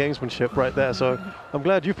you about gamesmanship right there, so I'm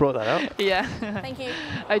glad you brought that out. Yeah. Thank you.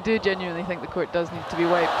 I do genuinely think the court does need to be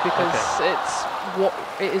wiped because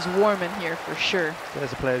it is warm in here for sure.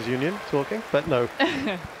 There's a players' union talking, but no.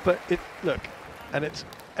 But look, and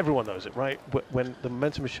everyone knows it, right? When the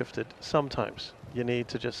momentum is shifted, sometimes you need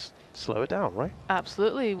to just slow it down, right?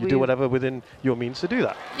 Absolutely. You do whatever within your means to do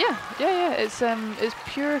that. Yeah. It's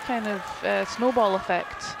pure kind of snowball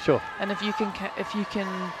effect. Sure. And if you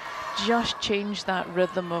can just change that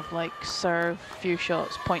rhythm of like serve, few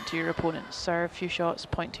shots, point to your opponent, serve, few shots,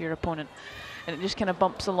 point to your opponent, and it just kind of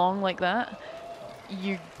bumps along like that.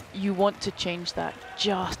 You want to change that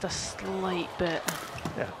just a slight bit.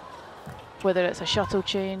 Yeah. Whether it's a shuttle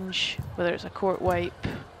change, whether it's a court wipe.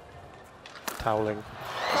 Toweling.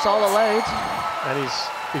 It's all allowed. And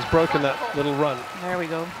he's broken that little run. There we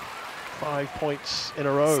go. 5 points in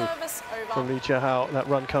a row Service over. from Chia Hao. That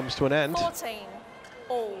run comes to an end. 14.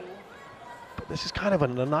 All. But this is kind of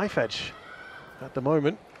on a knife edge at the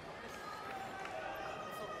moment.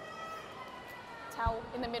 Towel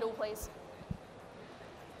in the middle, please.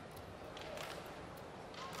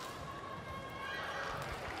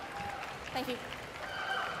 Thank you.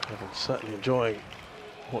 I'm certainly enjoying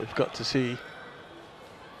what we've got to see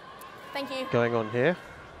Thank you. going on here.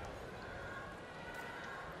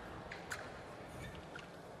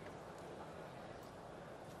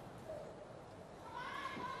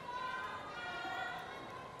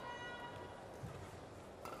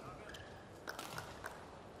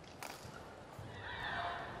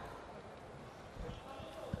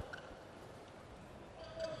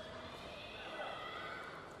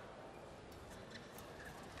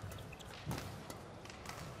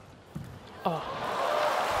 Oh.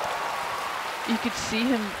 You could see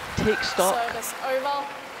him take stock Service over.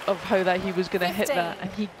 of how that he was going to hit that, and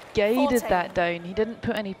he guided that down. He didn't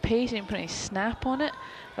put any pace, he didn't put any snap on it.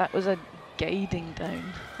 That was a guiding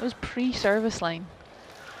down. That was pre-service line.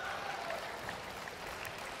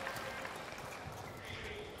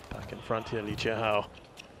 Back in front here, Chia Hao.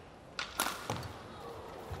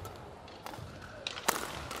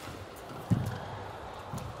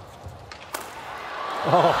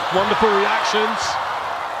 Oh, wonderful reactions.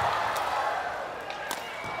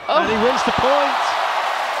 Oh. And he wins the point.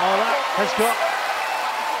 Oh, that has got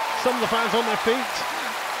some of the fans on their feet.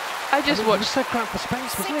 I just watched. He said cramp for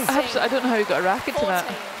space, wasn't he? I don't know how he got a racket to that.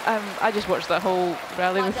 14. I just watched that whole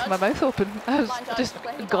rally with my mouth open. I was just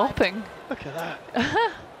gawping. Look at that.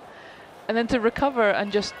 And then to recover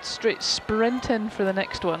and just straight sprint in for the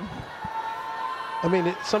next one. I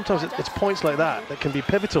mean, sometimes it's points like that that can be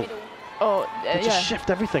pivotal. Oh, They just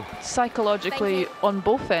shift everything. Psychologically on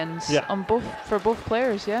both ends. Yeah. For both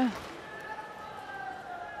players, yeah.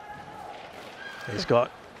 He's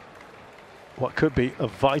got what could be a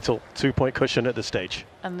vital 2-point cushion at this stage.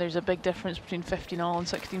 And there's a big difference between 15-all and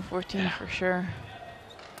 16-14 for sure.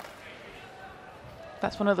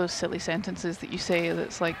 That's one of those silly sentences that you say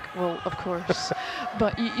that's like, well, of course.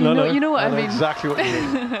 But you know what I mean. Exactly what you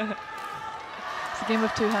mean. It's a game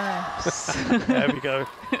of two halves. There we go.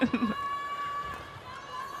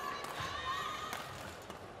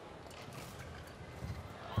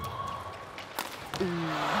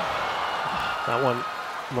 That one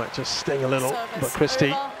might just sting a little, Service but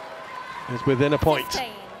Christie over. is within a point. 15.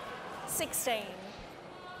 16.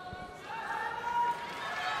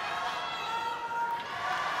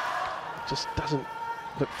 Just doesn't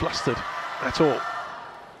look flustered at all.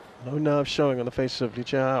 No nerves showing on the face of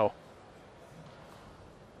Chia Hao.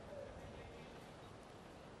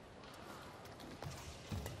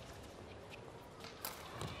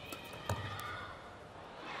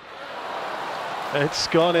 It's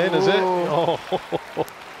gone in, is it? Oh.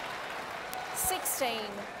 16.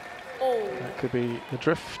 all. That could be the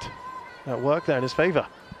drift at work there in his favour.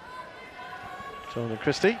 Jonatan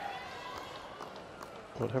Christie,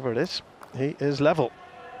 whatever it is, he is level.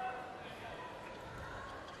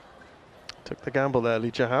 Took the gamble there,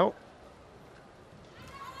 Chia Hao.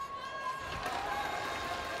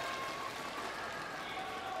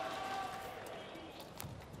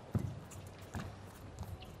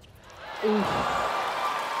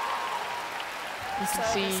 You can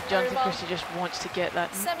see Jonatan Christie just wants to get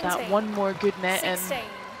that one more good net in,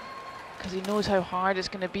 because he knows how hard it's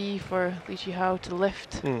going to be for Chia Hao to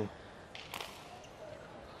lift. But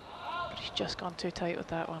he's just gone too tight with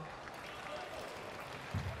that one.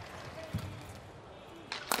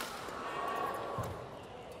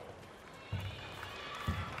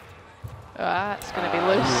 Ah, it's going to be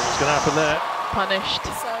loose. What's going to happen there? Punished.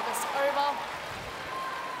 Service over.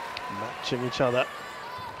 Matching each other,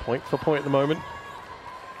 point for point at the moment.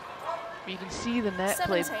 You can see the net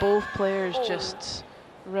play, 17. both players just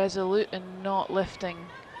resolute and not lifting.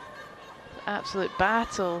 Absolute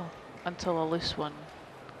battle until a loose one.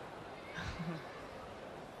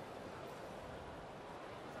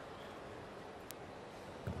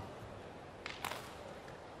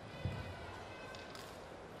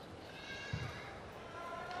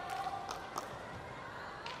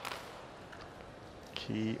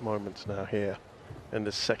 Key moments now here in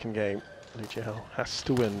this second game. Chia Hao has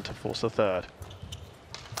to win to force the third.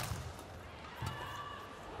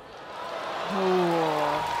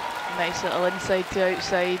 Oh, nice little inside to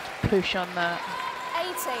outside push on that.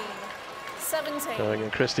 18-17. Going in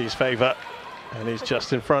Christie's favour, and he's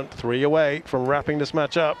just in front, 3 away from wrapping this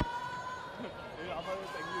match up.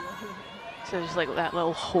 So just like that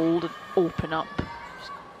little hold and open up,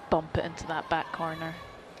 just bump it into that back corner.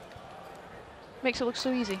 Makes it look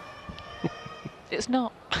so easy. It's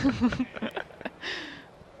not.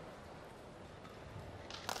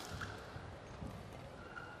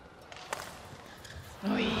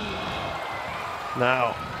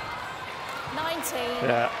 Now, 19.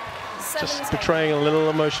 yeah, 17. just betraying a little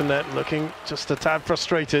emotion there, looking just a tad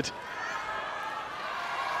frustrated.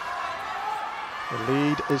 The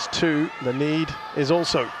lead is 2, the need is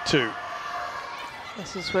also 2.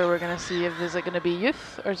 This is where we're going to see if is it going to be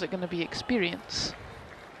youth or is it going to be experience.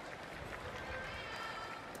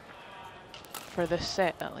 For this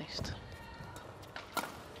set, at least.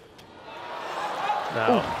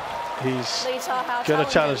 Now, he's going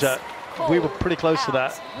to challenge that. We were pretty close to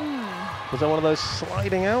that. Was that one of those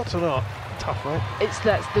sliding outs or not? Tough, right?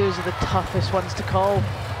 Those are the toughest ones to call,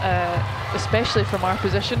 especially from our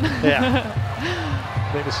position. Yeah.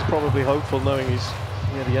 I think this is probably hopeful, knowing he's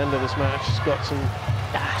near the end of this match. He's got some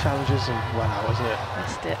challenges, and wow, isn't it?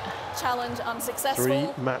 Missed it. Challenge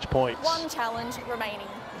unsuccessful. 3 match points. 1 challenge remaining.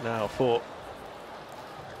 Now for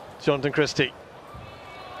Jonatan Christie.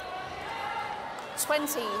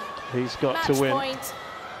 20. He's got Match to win point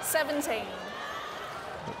 17.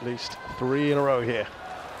 at least 3 in a row here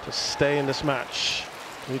to stay in this match.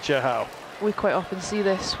 Chia Hao. We quite often see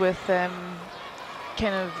this with kind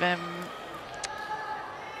of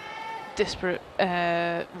disparate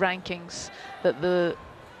rankings, that the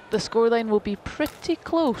scoreline will be pretty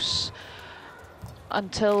close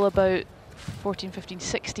until about 14, 15,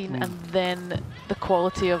 16, and then the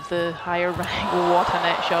quality of the higher rank, what a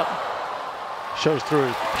net shot. Shows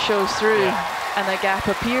through. Shows through, yeah. And a gap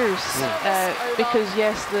appears. Because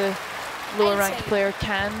yes, the lower ranked player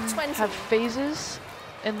can 20. have phases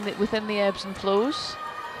within the ebbs and flows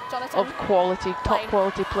Jonatan. of quality, top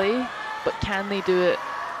quality play, but can they do it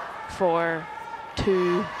for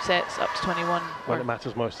 2 sets up to 21? When it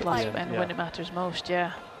matters most at the end. And when it matters most,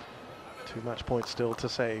 yeah. 2 match points still to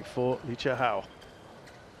save for Chia Hao.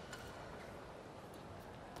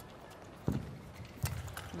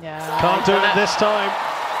 Yeah. Can't do it this time.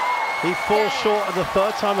 He falls short at the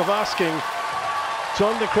 3rd time of asking.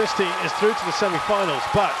 Jonatan Christie is through to the semi-finals,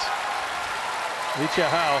 but Chia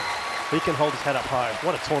Hao, he can hold his head up high.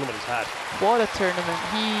 What a tournament he's had. What a tournament.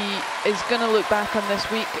 He is going to look back on this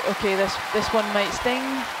week. Okay, this one might sting,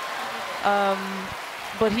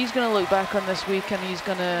 but he's going to look back on this week and he's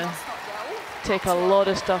going to take a lot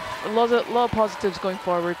of stuff, a lot of positives going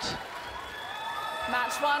forward.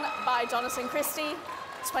 Match won by Jonatan Christie.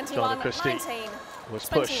 21-19. Was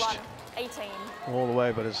pushed 21-18. all the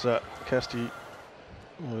way, but as Kirsty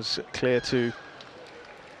was clear to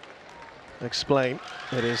explain,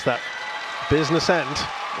 it is that business end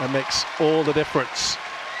that makes all the difference,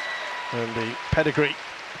 and the pedigree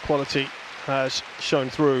quality has shown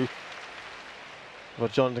through for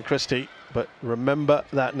Jonatan Christie. But remember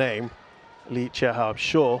that name, Chia Hao. I'm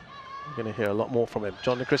sure you're going to hear a lot more from him.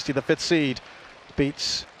 Jonatan Christie, the 5th seed,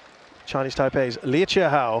 beats Chinese Taipei's Chia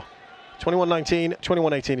Hao 21-19,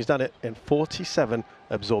 21-18. He's done it in 47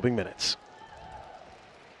 absorbing minutes.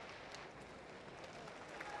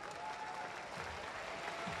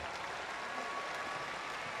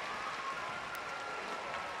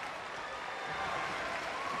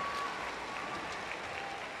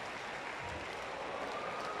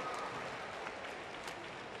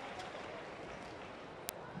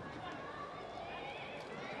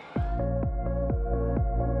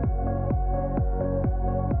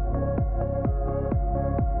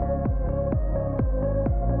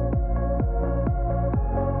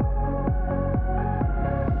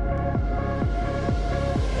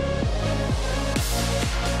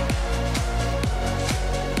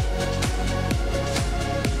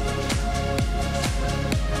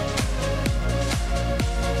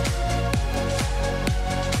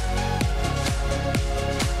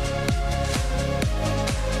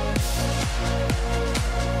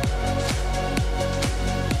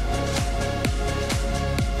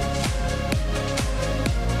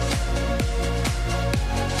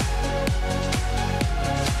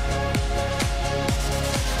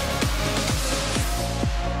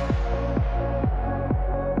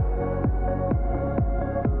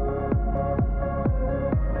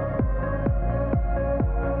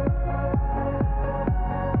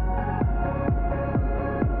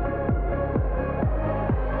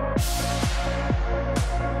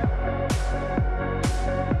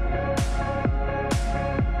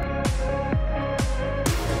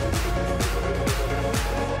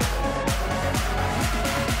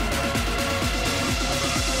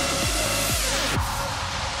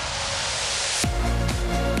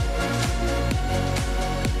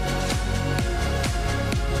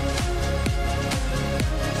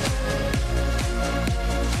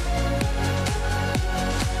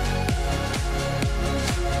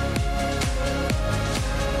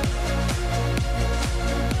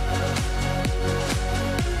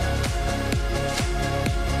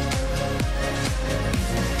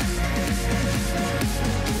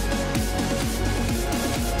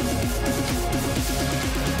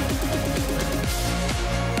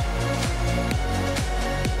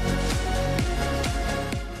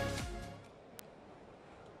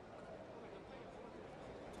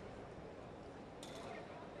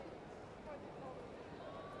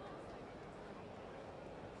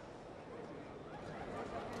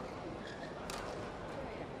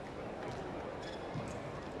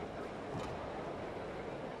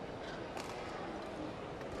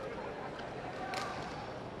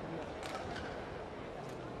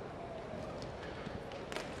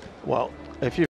 Well, if you